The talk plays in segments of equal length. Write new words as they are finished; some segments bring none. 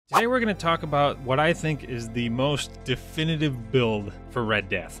Today we're going to talk about what I think is the most definitive build for Red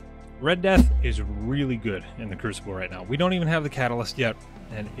Death. Red Death is really good in the Crucible right now. We don't even have the Catalyst yet,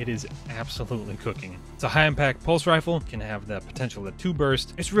 and it is absolutely cooking. It's a high-impact pulse rifle, can have the potential to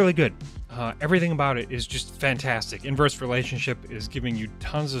 2-burst. It's really good. Everything about it is just fantastic. Inverse relationship is giving you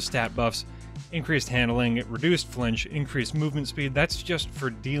tons of stat buffs, increased handling, reduced flinch, increased movement speed. That's just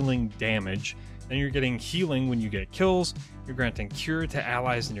for dealing damage. Then you're getting healing when you get kills. You're granting cure to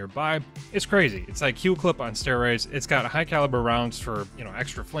allies nearby. It's crazy. It's like Heal Clip on steroids. It's got high caliber rounds for,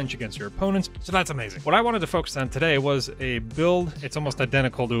 extra flinch against your opponents. So that's amazing. What I wanted to focus on today was a build. It's almost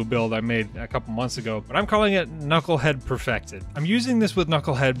identical to a build I made a couple months ago, but I'm calling it Knucklehead Perfected. I'm using this with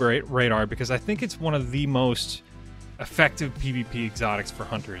Knucklehead Radar because I think it's one of the most effective PvP exotics for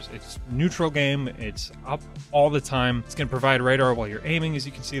hunters. It's neutral game, it's up all the time. It's going to provide radar while you're aiming, as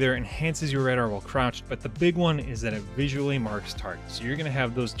you can see there, enhances your radar while crouched, but the big one is that it visually marks targets. So you're going to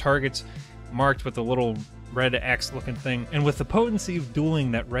have those targets marked with a little red X looking thing, and with the potency of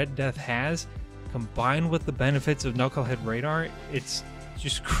dueling that Red Death has, combined with the benefits of Knucklehead Radar, it's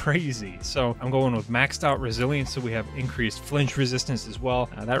just crazy. So I'm going with maxed out resilience, so we have increased flinch resistance as well.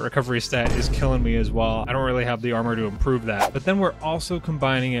 That recovery stat is killing me as well. I don't really have the armor to improve that, but then we're also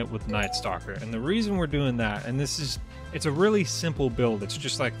combining it with Night Stalker. And the reason we're doing that, and it's a really simple build. It's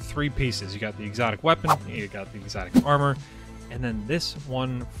just like 3 pieces. You got the exotic weapon, you got the exotic armor, and then this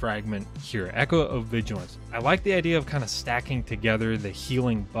one fragment here, Echo of Vigilance. I like the idea of kind of stacking together the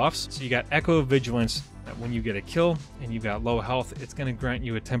healing buffs. So you got Echo of Vigilance, that when you get a kill and you've got low health, it's going to grant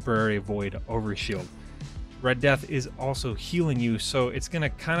you a temporary void overshield. Red Death is also healing you, so it's going to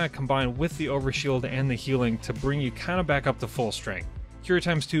kind of combine with the overshield and the healing to bring you kind of back up to full strength. Cure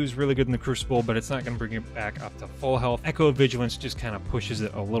times 2 is really good in the Crucible, but it's not going to bring it back up to full health. Echo of Vigilance just kind of pushes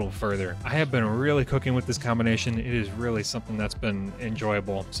it a little further. I have been really cooking with this combination. It is really something that's been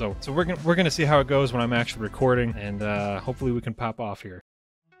enjoyable. So we're gonna see how it goes when I'm actually recording, and hopefully we can pop off here.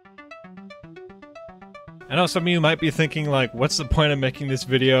 I know some of you might be thinking, like, what's the point of making this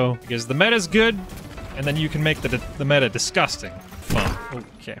video? Because the meta's good, and then you can make the meta disgusting. Fun.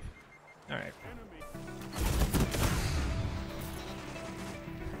 Okay. Alright.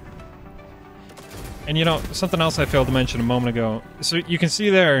 And something else I failed to mention a moment ago. So you can see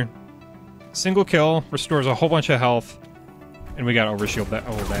there, single kill restores a whole bunch of health, and we got overshield. That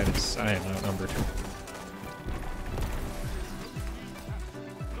is, I am outnumbered.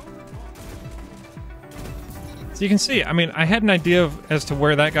 So you can see, I mean, I had an idea as to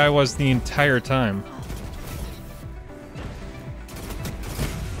where that guy was the entire time.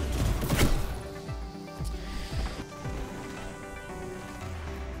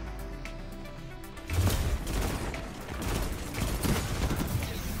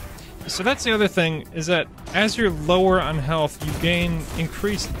 So that's the other thing, is that as you're lower on health, you gain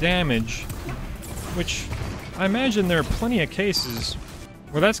increased damage, which I imagine there are plenty of cases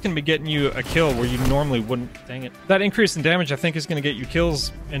where that's going to be getting you a kill where you normally wouldn't. Dang it. That increase in damage, I think, is going to get you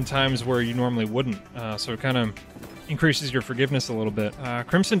kills in times where you normally wouldn't. So it kind of increases your forgiveness a little bit.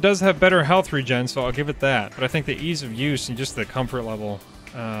 Crimson does have better health regen, so I'll give it that. But I think the ease of use and just the comfort level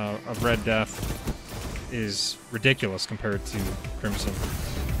of Red Death is ridiculous compared to Crimson.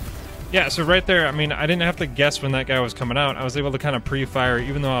 Yeah, so right there, I mean, I didn't have to guess when that guy was coming out. I was able to kind of pre-fire,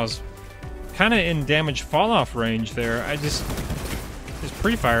 even though I was kind of in damage fall-off range there. I just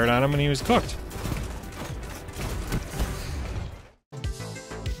pre-fired on him and he was cooked.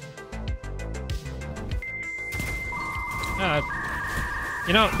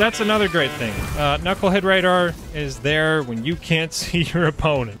 That's another great thing. Knucklehead Radar is there when you can't see your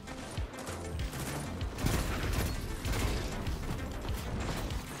opponent.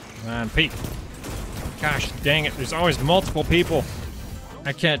 Come on, Pete. Gosh dang it, there's always multiple people.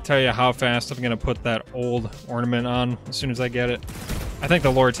 I can't tell you how fast I'm going to put that old ornament on as soon as I get it. I think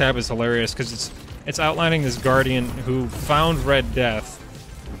the lore tab is hilarious because it's outlining this guardian who found Red Death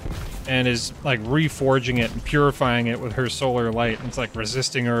and is like reforging it and purifying it with her solar light. And it's like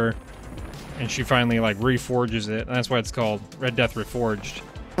resisting her, and she finally like reforges it, and that's why it's called Red Death Reforged.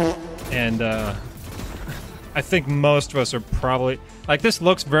 And I think most of us are probably like, this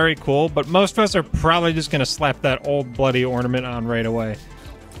looks very cool, but most of us are probably just gonna slap that old bloody ornament on right away.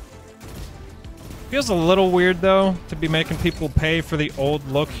 Feels a little weird, though, to be making people pay for the old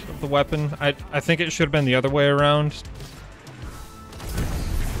look of the weapon. I think it should have been the other way around.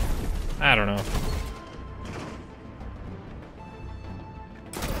 I don't know.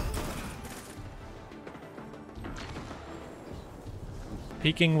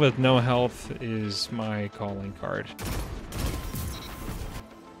 Peeking with no health is my calling card.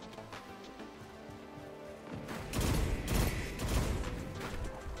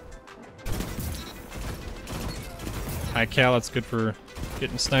 High cal, it's good for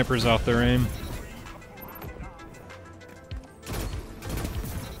getting snipers off their aim.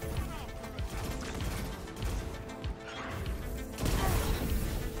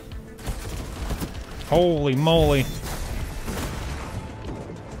 Holy moly.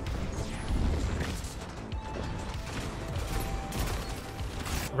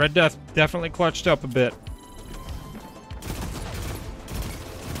 Red Death definitely clutched up a bit.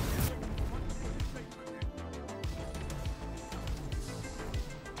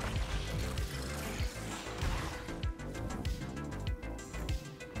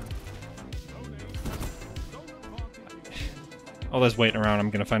 All this waiting around, I'm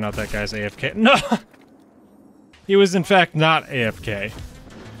gonna find out that guy's AFK. No! He was in fact not AFK.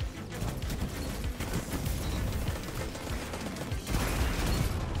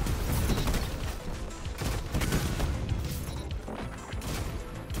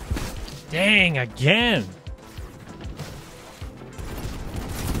 Dang, again!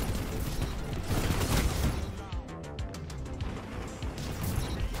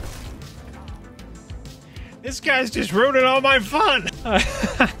 This guy's just ruining all my fun!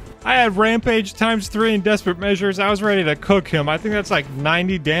 I had Rampage ×3 in Desperate Measures. I was ready to cook him. I think that's like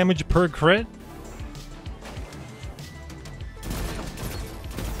 90 damage per crit.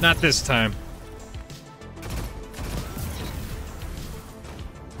 Not this time.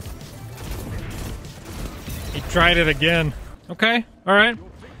 He tried it again. Okay, alright.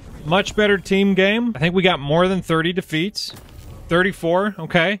 Much better team game. I think we got more than 30 defeats. 34,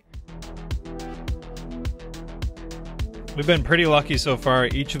 okay. We've been pretty lucky so far.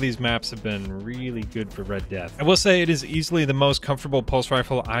 Each of these maps have been really good for Red Death. I will say it is easily the most comfortable pulse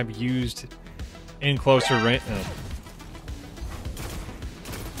rifle I've used in closer range.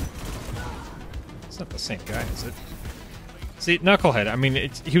 It's not the same guy, is it? See, Knucklehead, I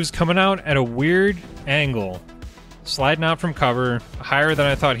mean, he was coming out at a weird angle, sliding out from cover, higher than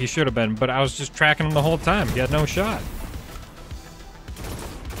I thought he should have been, but I was just tracking him the whole time. He had no shot.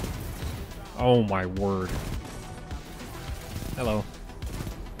 Oh my word. Hello.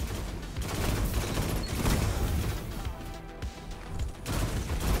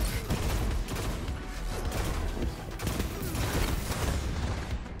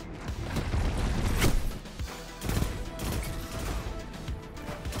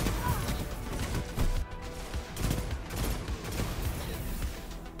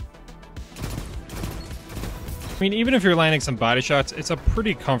 I mean, even if you're landing some body shots, it's a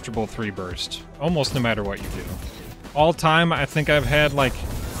pretty comfortable 3-burst, almost no matter what you do. All time, I think I've had like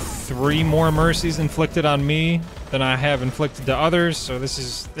 3 more mercies inflicted on me than I have inflicted to others, so this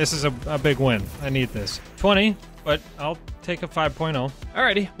is a big win. I need this. 20, but I'll take a 5.0.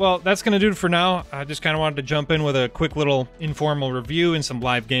 Alrighty, well, that's gonna do it for now. I just kind of wanted to jump in with a quick little informal review and some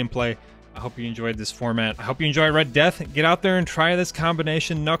live gameplay. I hope you enjoyed this format. I hope you enjoy Red Death. Get out there and try this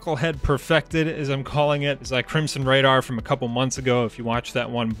combination. Knucklehead perfected, as I'm calling it. It's like Crimson Radar from a couple months ago, if you watched that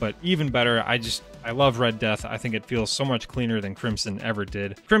one. But even better, I love Red Death. I think it feels so much cleaner than Crimson ever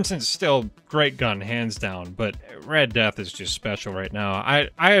did. Crimson's still great gun, hands down, but Red Death is just special right now.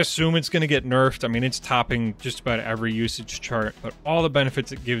 I assume it's going to get nerfed. I mean, it's topping just about every usage chart, but all the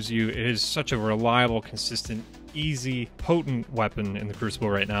benefits it gives you, it is such a reliable, consistent, easy, potent weapon in the Crucible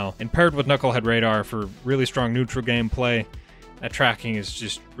right now. And paired with Knucklehead Radar for really strong neutral gameplay, that tracking is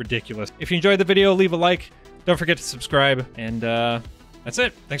just ridiculous. If you enjoyed the video, leave a like. Don't forget to subscribe. And that's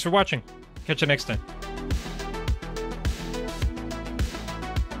it. Thanks for watching. Catch you next time.